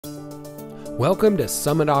Welcome to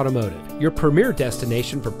Summit Automotive, your premier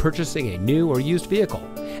destination for purchasing a new or used vehicle.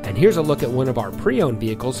 And here's a look at one of our pre-owned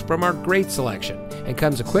vehicles from our great selection, and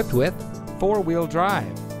comes equipped with four-wheel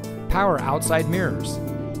drive, power outside mirrors,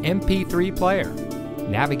 MP3 player,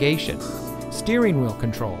 navigation, steering wheel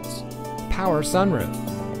controls, power sunroof,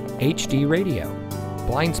 HD radio,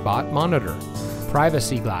 blind spot monitor,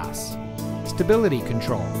 privacy glass, stability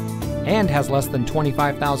control, and has less than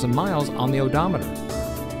 25,000 miles on the odometer.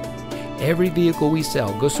 Every vehicle we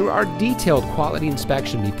sell goes through our detailed quality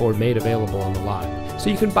inspection before made available on the lot,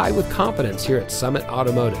 so you can buy with confidence here at Summit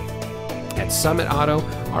Automotive. At Summit Auto,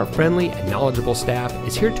 our friendly and knowledgeable staff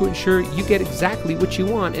is here to ensure you get exactly what you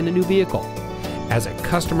want in a new vehicle. As a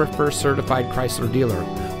customer-first certified Chrysler dealer,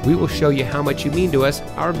 we will show you how much you mean to us,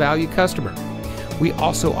 our valued customer. We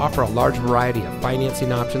also offer a large variety of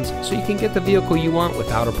financing options so you can get the vehicle you want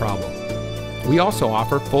without a problem. We also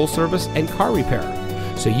offer full service and car repair,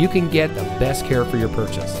 so you can get the best care for your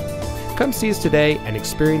purchase. Come see us today and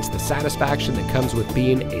experience the satisfaction that comes with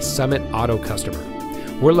being a Summit Auto customer.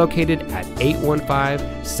 We're located at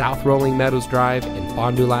 815 South Rolling Meadows Drive in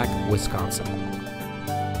Fond du Lac, Wisconsin.